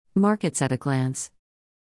Markets at a glance.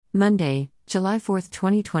 Monday, July 4,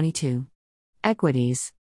 2022.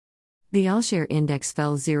 Equities. The All-Share Index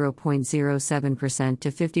fell 0.07%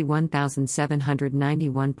 to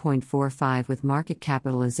 51,791.45 with market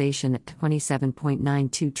capitalization at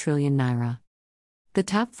 27.92 trillion naira. The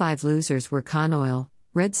top 5 losers were Conoil,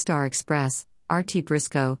 Red Star Express, RT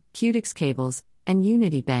Briscoe, Qtix Cables, and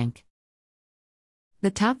Unity Bank.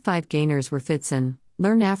 The top 5 gainers were Fitson,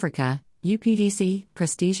 Learn Africa, UPDC,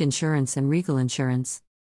 Prestige Insurance and Regal Insurance.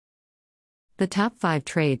 The top 5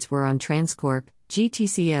 trades were on Transcorp,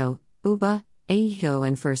 GTCO, UBA, AECO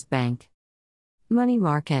and First Bank. Money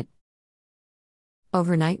market.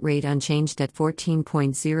 Overnight rate unchanged at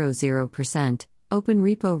 14.00%, open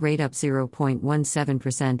repo rate up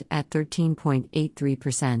 0.17% at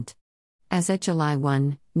 13.83%. As at July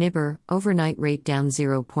 1, NIBOR, overnight rate down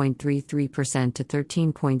 0.33% to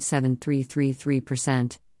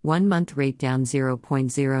 13.7333%, 1-month rate down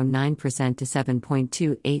 0.09% to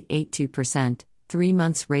 7.2882%, 3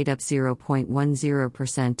 months rate up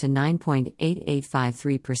 0.10% to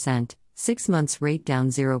 9.8853%, 6 months rate down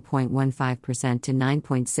 0.15% to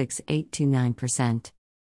 9.6829%.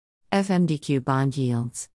 FMDQ bond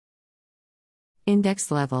yields. Index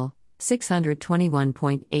level,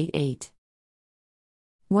 621.88.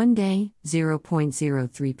 1 day,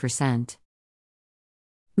 0.03%.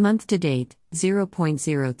 Month to date,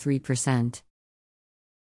 0.03%.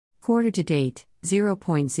 Quarter to date,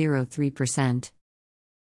 0.03%.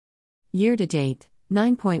 Year to date,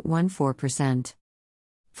 9.14%.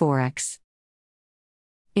 Forex.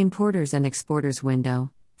 Importers and exporters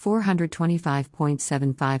window,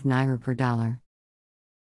 425.75 naira per dollar.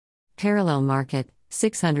 Parallel market,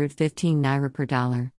 615 naira per dollar.